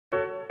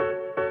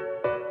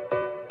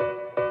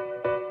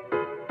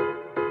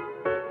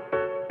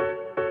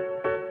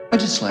I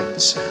just like the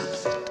sound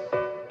of it.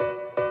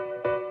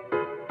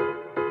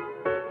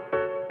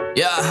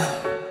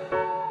 Yeah.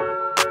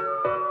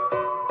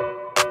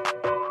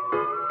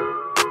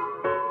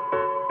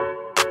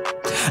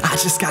 I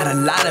just got a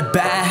lot of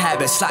bad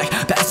habits, like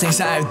bad things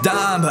I've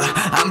done, but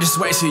I'm just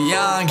way too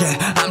young and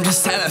I'm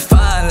just having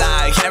fun.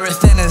 Like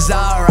everything is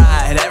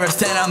alright,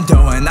 everything I'm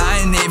doing, I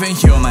ain't even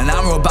human.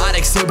 I'm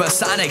robotic,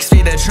 supersonic,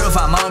 speak the truth,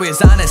 I'm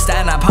always honest,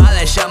 and I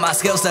polish up my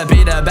skills to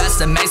be the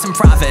best and make some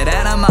profit,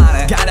 and I'm on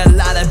it. Got a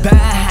lot of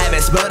bad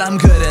habits, but I'm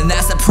good and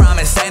that's a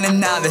promise. Ain't a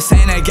novice,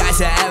 ain't a guy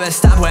to ever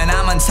stop. When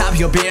I'm on top,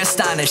 you'll be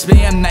astonished,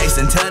 be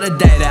amazing till the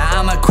day that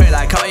I'ma quit.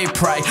 Like how you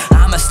pray,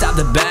 I'ma stop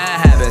the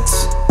bad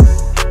habits.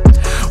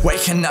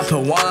 Waking up at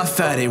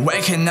 1:30,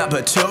 waking up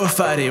at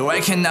 2:30,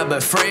 waking up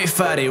at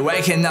 3:30,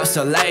 waking up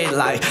so late,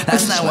 like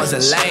last night was a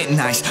late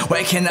night.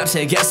 Waking up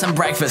to get some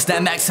breakfast,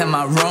 then back to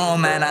my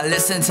room, and I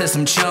listen to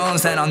some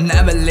tunes, and I'll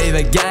never leave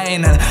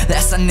again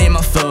unless I need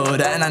my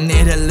food, and I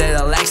need a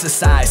little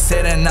exercise,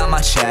 sitting on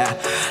my chair,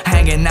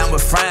 hanging out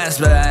with friends,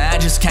 but I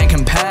just can't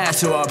compare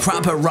to a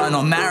proper run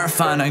or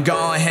marathon or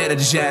go and hit a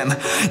gym.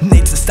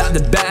 Need to stop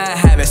the bad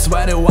habits,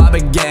 where do I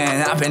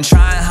begin? I've been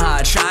trying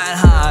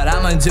hard,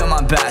 I'ma do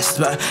my best,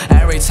 but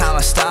every time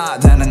I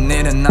start, then I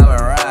need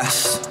another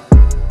rest.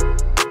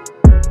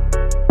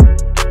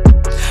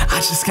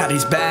 I just got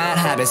these bad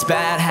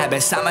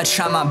habits, I'ma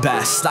try my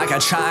best. Like I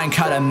try and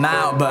cut them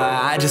out, but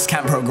I just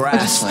can't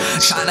progress.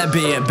 Trying to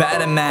be a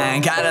better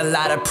man, got a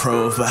lot to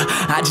prove, but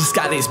I just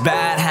got these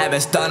bad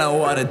habits, don't know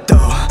what to do.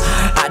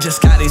 I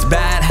just got these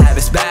bad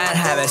habits,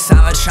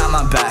 I'ma try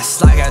my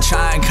best. Like I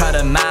try and cut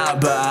them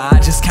out, but I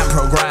just can't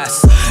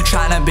progress.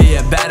 Trying to be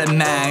a better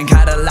man,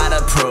 got a lot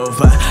to prove,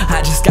 but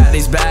I just got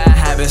these bad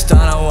habits,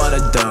 don't know what to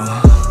do.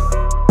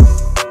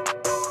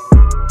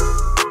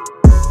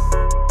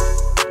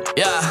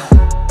 Yeah.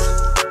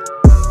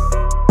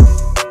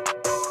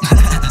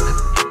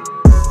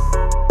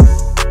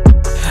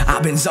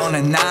 I've been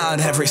zoning out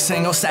every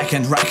single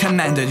second.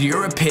 Recommended you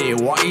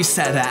repeat what you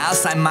said, or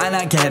else I might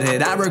not get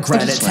it. I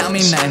regret it, tell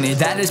me many,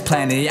 that is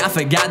plenty. I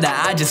forgot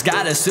that I just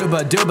got a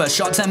super duper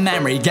short-term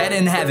memory,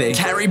 getting heavy.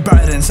 Carry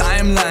burdens, I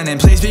am learning,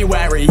 please be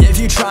wary. If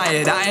you try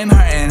it, I am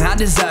hurting, I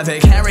deserve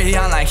it. Carry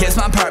on like it's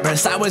my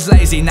purpose, I was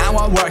lazy, now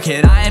I work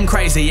it. I am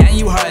crazy and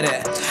you heard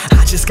it.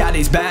 I just got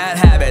these bad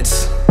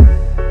habits.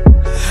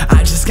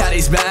 I just got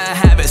these bad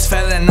habits,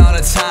 failing all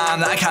the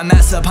time. Like I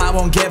mess up, I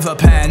won't give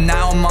up, and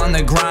now I'm on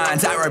the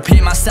grind. I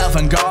repeat myself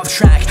and go off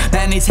track.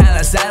 Many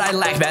talents that I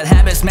lack, bad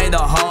habits made the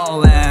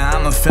hole, and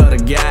I'ma fill the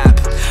gap.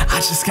 I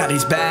just got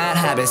these bad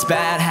habits,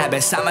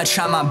 I'ma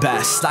try my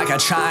best. Like I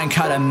try and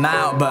cut them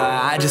out, but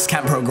I just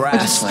can't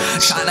progress.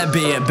 Trying to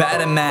be a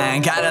better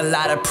man, got a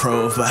lot to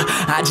prove, but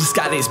I just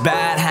got these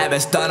bad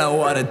habits, don't know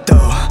what to do.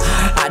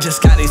 I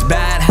just got these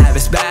bad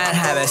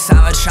habits,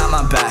 I'ma try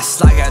my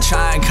best. Like I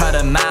try and cut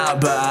them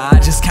out, but I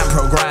just can't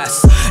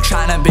progress.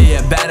 Trying to be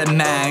a better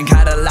man,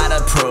 got a lot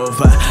to prove,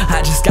 but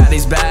I just got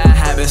these bad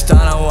habits, don't